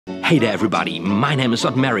Hey there everybody, my name is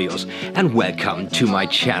OTHMARIUS and welcome to my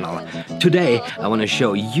channel. Today I want to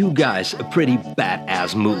show you guys a pretty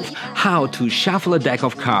badass move, how to shuffle a deck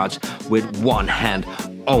of cards with one hand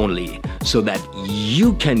only, so that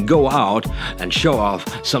you can go out and show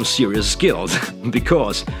off some serious skills,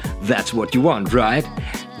 because that's what you want, right?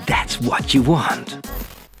 That's what you want.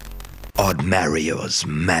 OTHMARIUS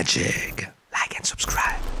Magic. Like and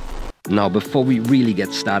subscribe. Now, before we really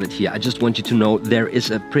get started here, I just want you to know there is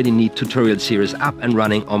a pretty neat tutorial series up and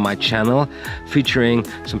running on my channel, featuring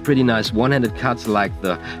some pretty nice one-handed cards like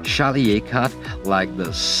the Chalier card, like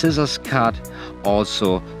the Scissors card,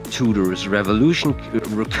 also Tudor's Revolution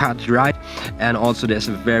card, right? And also there's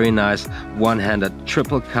a very nice one-handed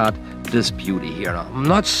triple card, this beauty here. Now, I'm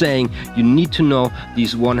not saying you need to know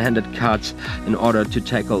these one-handed cards in order to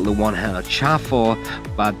tackle the one-handed shuffle,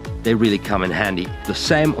 but they really come in handy. The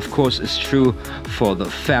same, of course, is true for the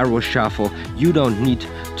Faro Shuffle. You don't need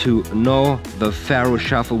to know the Faro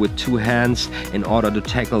Shuffle with two hands in order to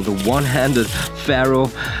tackle the one-handed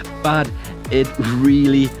Faro, but it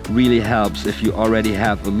really helps if you already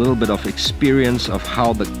have a little bit of experience of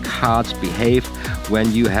how the cards behave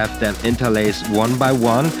when you have them interlaced one by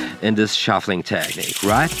one in this shuffling technique,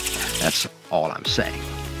 right? That's all I'm saying.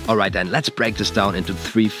 Alright then, let's break this down into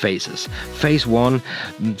three phases. Phase 1,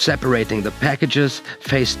 separating the packages.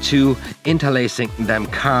 Phase 2, interlacing them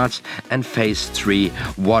cards. And Phase 3,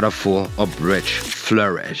 waterfall or bridge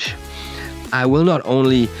flourish. I will not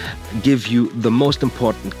only give you the most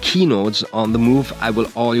important keynotes on the move, I will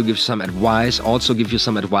also give some advice,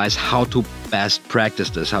 how to best practice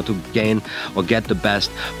this, how to gain or get the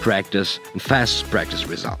best practice and fast practice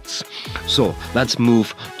results. So let's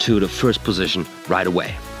move to the first position right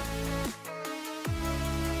away.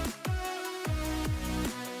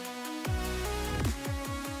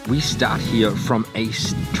 We start here from a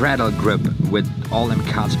straddle grip with all them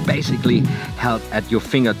cards basically held at your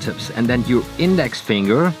fingertips, and then your index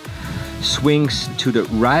finger swings to the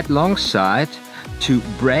right long side to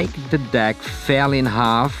break the deck fairly in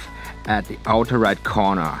half at the outer right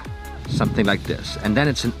corner, something like this. And then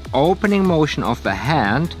it's an opening motion of the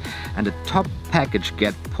hand, and the top package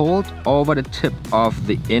get pulled over the tip of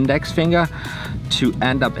the index finger to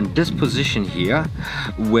end up in this position here,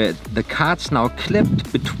 with the cards now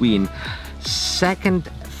clipped between second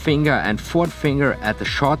finger and fourth finger at the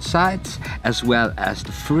short sides, as well as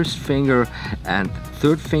the first finger and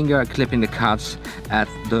third finger clipping the cards at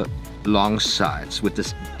the long sides with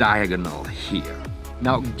this diagonal here.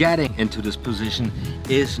 Now, getting into this position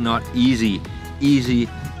is not easy. Easy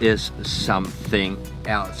is something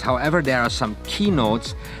else. However, there are some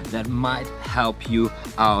keynotes that might help you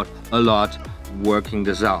out a lot working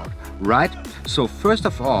this out, right? So first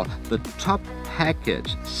of all, the top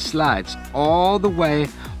package slides all the way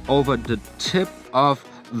over the tip of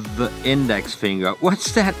the index finger.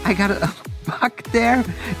 What's that? I got a bug there?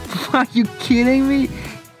 Are you kidding me?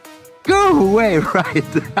 Go away, right?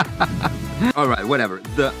 Alright, whatever.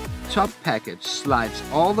 The top package slides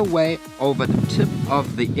all the way over the tip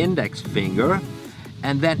of the index finger,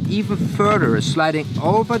 and then even further sliding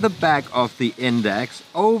over the back of the index,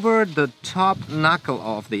 over the top knuckle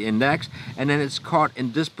of the index, and then it's caught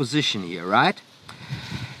in this position here, right?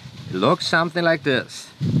 It looks something like this.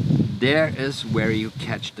 There is where you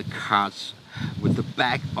catch the cards with the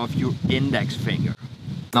back of your index finger.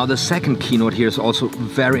 Now, the second keynote here is also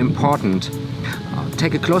very important.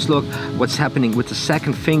 Take a close look what's happening with the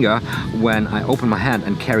second finger when I open my hand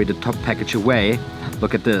and carry the top package away.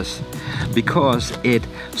 Look at this. Because it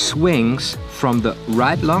swings from the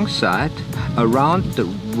right long side around the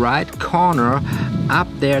right corner up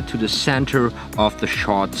there to the center of the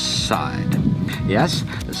short side. Yes,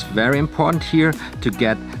 it's very important here to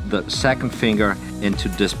get the second finger into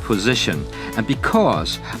this position. And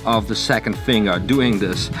because of the second finger doing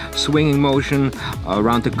this swinging motion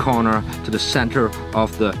around the corner to the center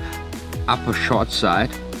of the upper short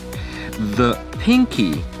side, the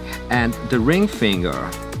pinky and the ring finger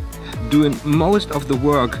doing most of the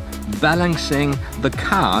work balancing the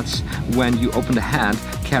cards when you open the hand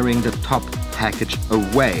carrying the top package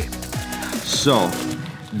away. So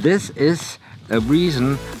this is a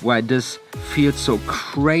reason why this feels so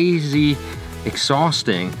crazy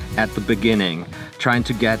exhausting at the beginning, trying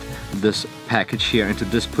to get this package here into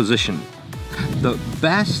this position. The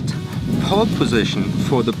best pole position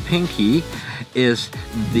for the pinky is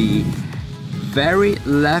the very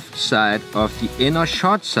left side of the inner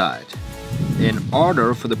short side, in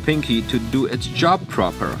order for the pinky to do its job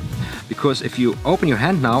proper. Because if you open your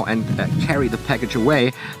hand now and carry the package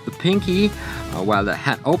away, the pinky, while the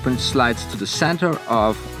hand open, slides to the center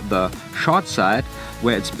of the short side,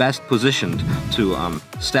 where it's best positioned to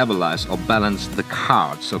stabilize or balance the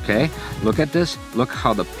cards, okay? Look at this. Look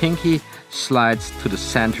how the pinky slides to the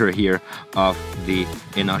center here of the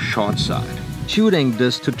inner short side. Shooting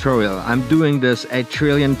this tutorial, I'm doing this 8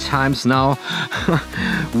 trillion times now,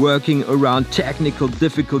 working around technical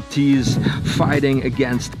difficulties, fighting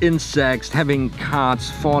against insects, having cards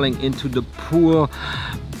falling into the pool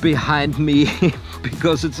behind me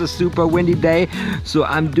because it's a super windy day. So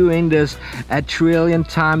I'm doing this 8 trillion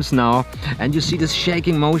times now, and you see this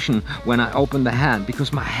shaking motion when I open the hand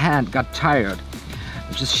because my hand got tired.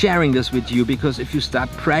 I'm just sharing this with you because if you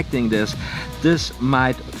start practicing this, this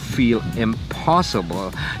might feel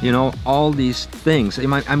impossible. You know, all these things.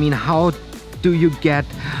 I mean, how do you get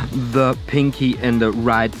the pinky in the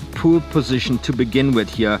right pool position to begin with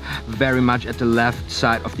here, very much at the left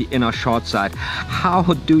side of the inner short side? How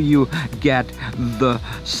do you get the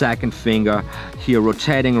second finger here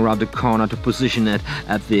rotating around the corner to position it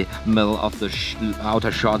at the middle of the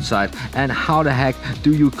outer short side? And how the heck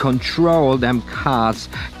do you control them cards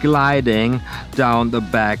gliding down the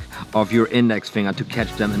back of your index finger to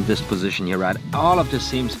catch them in this position here, right? All of this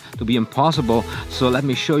seems to be impossible, so let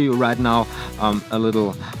me show you right now a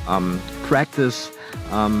little practice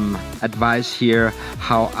advice here,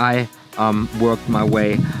 how I worked my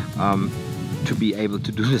way to be able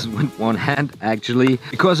to do this with one hand, actually,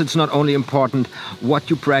 because it's not only important what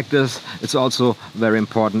you practice, it's also very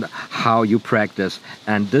important how you practice.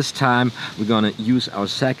 And this time we're gonna use our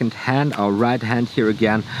second hand, our right hand here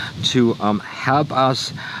again, to help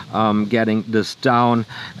us getting this down.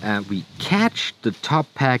 We catch the top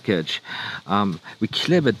package, we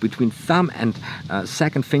clip it between thumb and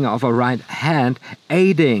second finger of our right hand,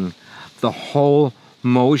 aiding the whole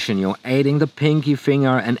motion, you know, aiding the pinky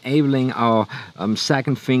finger, enabling our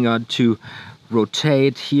second finger to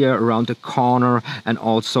rotate here around the corner, and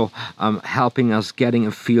also helping us getting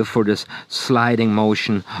a feel for this sliding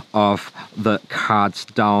motion of the cards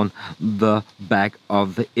down the back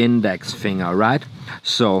of the index finger, right?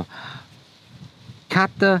 So cut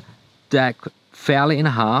the deck fairly in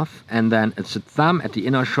half, and then it's a thumb at the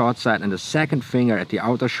inner short side and the second finger at the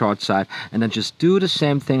outer short side, and then just do the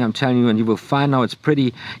same thing, I'm telling you, and you will find now it's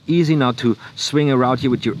pretty easy now to swing around here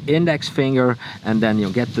with your index finger, and then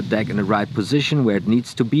you'll get the deck in the right position where it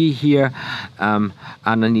needs to be here,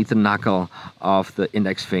 underneath the knuckle of the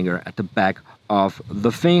index finger at the back of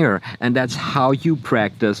the finger. And that's how you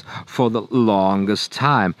practice for the longest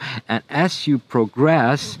time. And as you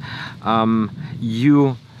progress,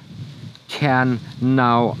 you can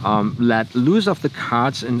now let loose of the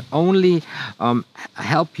cards and only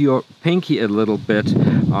help your pinky a little bit,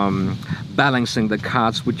 balancing the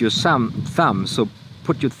cards with your thumb. So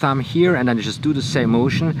put your thumb here and then just do the same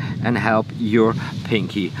motion and help your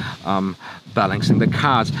pinky balancing the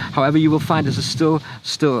cards. However, you will find this is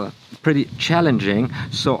still pretty challenging,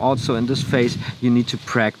 so also in this phase you need to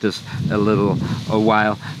practice a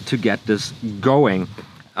while to get this going.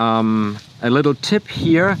 A little tip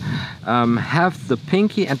here, have the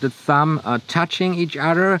pinky and the thumb touching each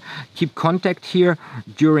other. Keep contact here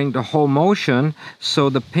during the whole motion, so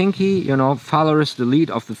the pinky, you know, follows the lead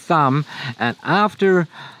of the thumb, and after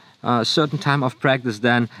a certain time of practice,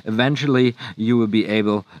 then eventually you will be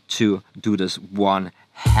able to do this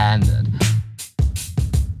one-handed.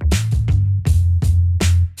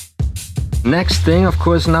 Next thing, of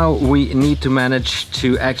course, now we need to manage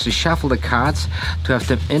to actually shuffle the cards, to have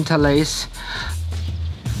them interlace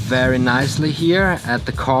very nicely here at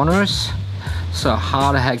the corners. So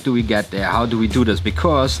how the heck do we get there? How do we do this?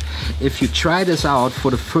 Because if you try this out for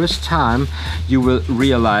the first time, you will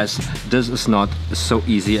realize this is not so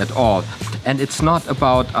easy at all. And it's not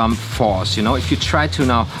about force, you know. If you try to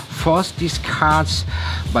now force these cards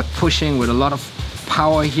by pushing with a lot of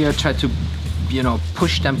power here, try to, you know,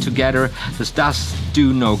 push them together, this does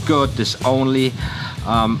do no good. This only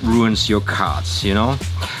ruins your cards, you know.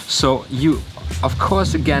 So you, of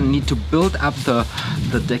course, again need to build up the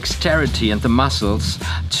dexterity and the muscles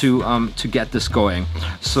to get this going.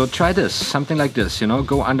 So try this, something like this, you know,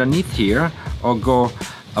 go underneath here or go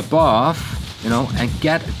above, you know, and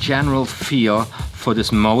get a general feel for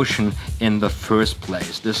this motion in the first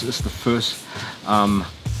place. This is the first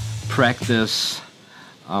practice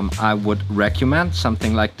I would recommend,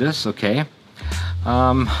 something like this, okay?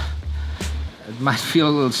 It might feel a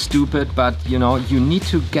little stupid, but you know, you need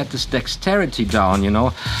to get this dexterity down, you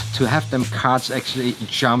know, to have them cards actually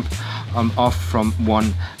jump off from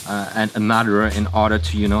one and another in order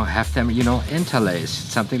to, you know, have them, you know, interlace,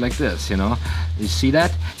 something like this, you know. You see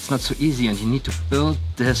that? It's not so easy, and you need to build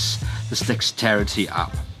this dexterity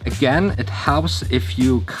up. Again, it helps if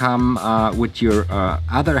you come with your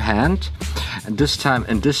other hand, and this time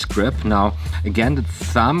in this grip. Now again, the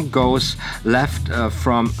thumb goes left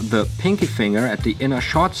from the pinky finger at the inner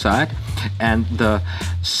short side, and the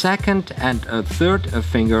second and third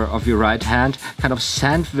finger of your right hand kind of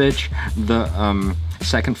sandwich the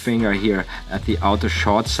second finger here at the outer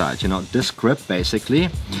short side, you know, this grip basically.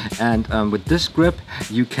 And with this grip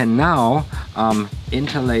you can now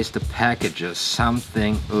interlace the packages,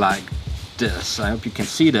 something like this. I hope you can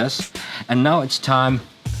see this. And now it's time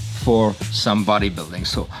for some bodybuilding.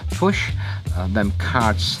 So push them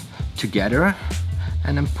cards together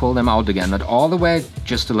and then pull them out again, not all the way,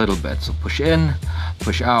 just a little bit. So push in,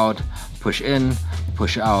 push out, push in,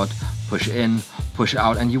 push out, push in, push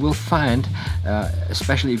out, and you will find,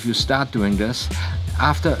 especially if you start doing this,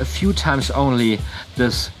 after a few times only,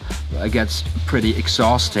 this gets pretty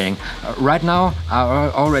exhausting. Right now I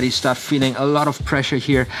already start feeling a lot of pressure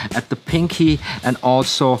here at the pinky, and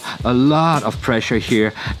also a lot of pressure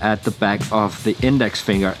here at the back of the index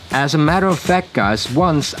finger. As a matter of fact, guys,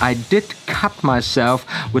 once I did cut myself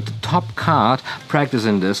with the top card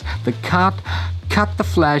practicing this. The card cut the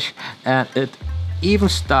flesh and it even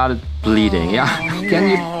started bleeding. Yeah, can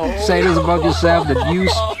you say this about yourself, that you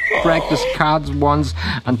practiced cards once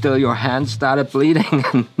until your hand started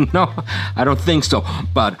bleeding? No, I don't think so,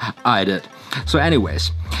 but I did. So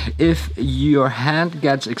anyways, if your hand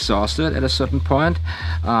gets exhausted at a certain point,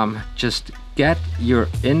 just get your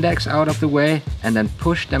index out of the way and then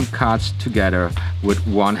push them cards together with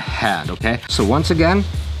one hand, okay? So once again,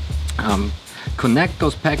 connect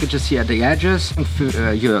those packages here at the edges,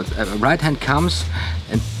 and your right hand comes,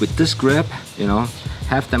 and with this grip, you know,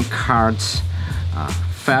 have them cards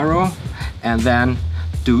faro, and then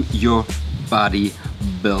do your body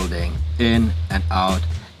building in and out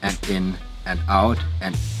and in and out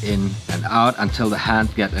and in and out until the hand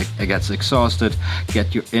gets exhausted.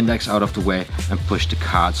 Get your index out of the way and push the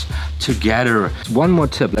cards together. One more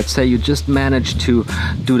tip, let's say you just managed to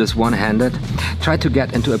do this one-handed. Try to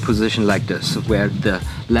get into a position like this where the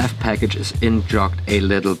left package is in-jogged a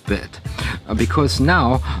little bit, because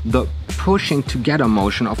now the pushing together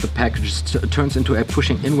motion of the package turns into a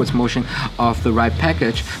pushing inwards motion of the right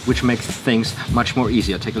package, which makes things much more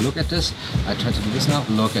easier. Take a look at this. I try to do this now.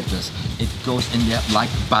 Look at this. It goes in there like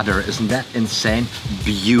butter. Isn't that insane?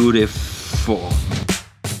 Beautiful.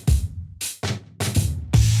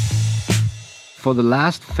 For the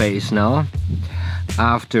last phase now,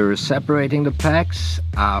 after separating the packs,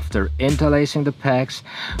 after interlacing the packs,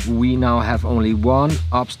 we now have only one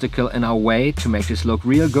obstacle in our way to make this look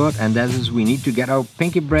real good, and that is we need to get our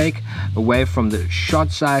pinky break away from the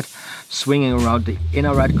short side, swinging around the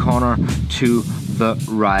inner right corner to the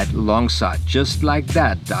right long side. Just like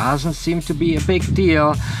that. Doesn't seem to be a big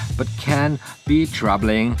deal, but can be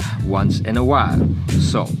troubling once in a while.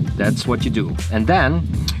 So that's what you do. And then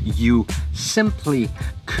you simply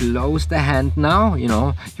close the hand now, you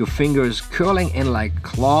know, your fingers curling in like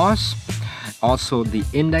claws. Also the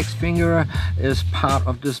index finger is part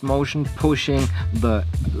of this motion, pushing the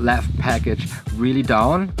left package really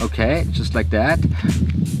down, okay, just like that.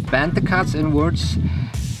 Bend the cards inwards,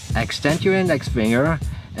 extend your index finger,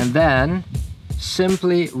 and then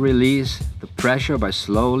simply release the pressure by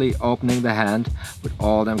slowly opening the hand with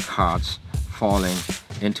all them cards falling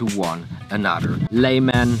into one another.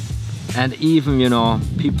 Laymen and even, you know,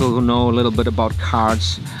 people who know a little bit about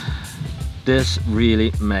cards, this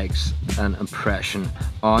really makes an impression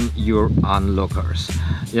on your onlookers,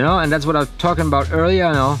 you know. And that's what I was talking about earlier,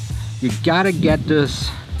 you know. You gotta get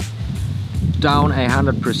this down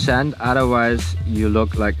 100%, otherwise you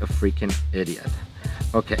look like a freaking idiot.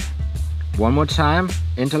 Okay, one more time,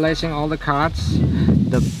 interlacing all the cards.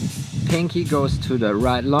 The pinky goes to the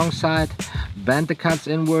right long side. Bend the cards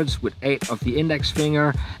inwards with 8 of the index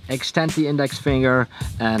finger, extend the index finger,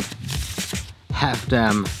 and have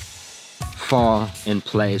them fall in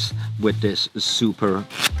place with this super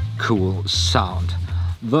cool sound.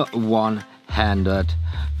 The one-handed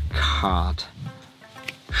card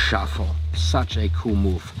shuffle. Such a cool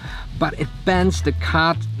move. But it bends the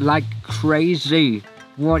card like crazy.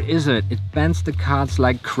 What is it? It bends the cards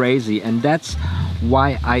like crazy, and that's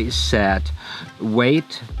why I said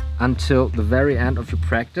wait until the very end of your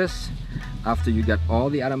practice, after you get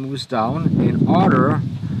all the other moves down, in order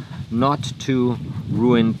not to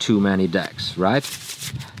ruin too many decks, right?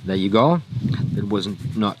 There you go. It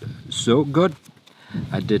wasn't not so good.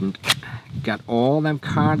 I didn't get all them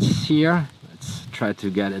cards here. Let's try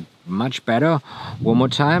to get it much better. One more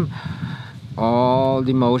time. All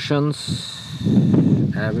the motions,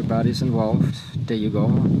 everybody's involved. There you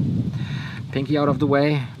go. Pinky out of the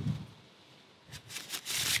way.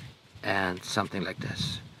 and something like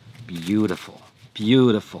this. Beautiful,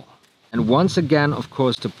 beautiful. And once again, of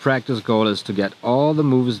course, the practice goal is to get all the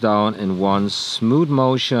moves down in one smooth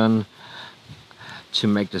motion to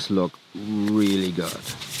make this look really good.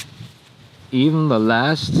 Even the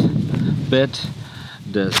last bit,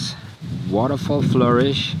 this waterfall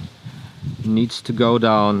flourish, needs to go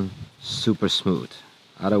down super smooth.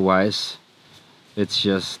 Otherwise, it's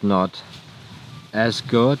just not as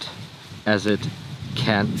good as it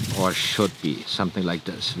can or should be. Something like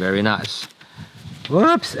this. Very nice.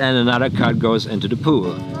 Whoops! And another card goes into the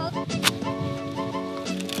pool.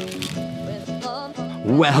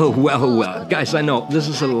 Well, well, well. Guys, I know this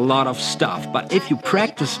is a lot of stuff, but if you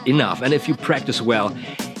practice enough and if you practice well,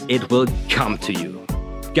 it will come to you.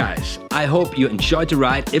 Guys, I hope you enjoyed the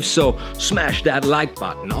ride. If so, smash that like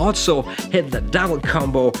button. Also, hit the double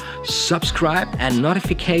combo subscribe and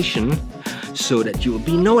notification so that you will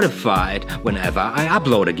be notified whenever I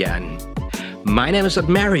upload again. My name is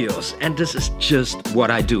OTHMARIUS and this is just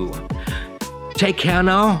what I do. Take care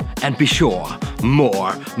now and be sure,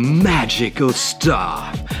 more magical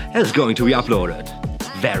stuff is going to be uploaded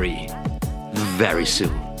very, very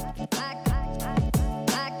soon.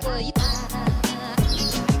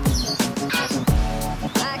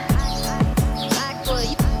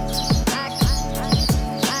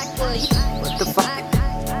 What the fuck?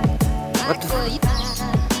 What the fuck?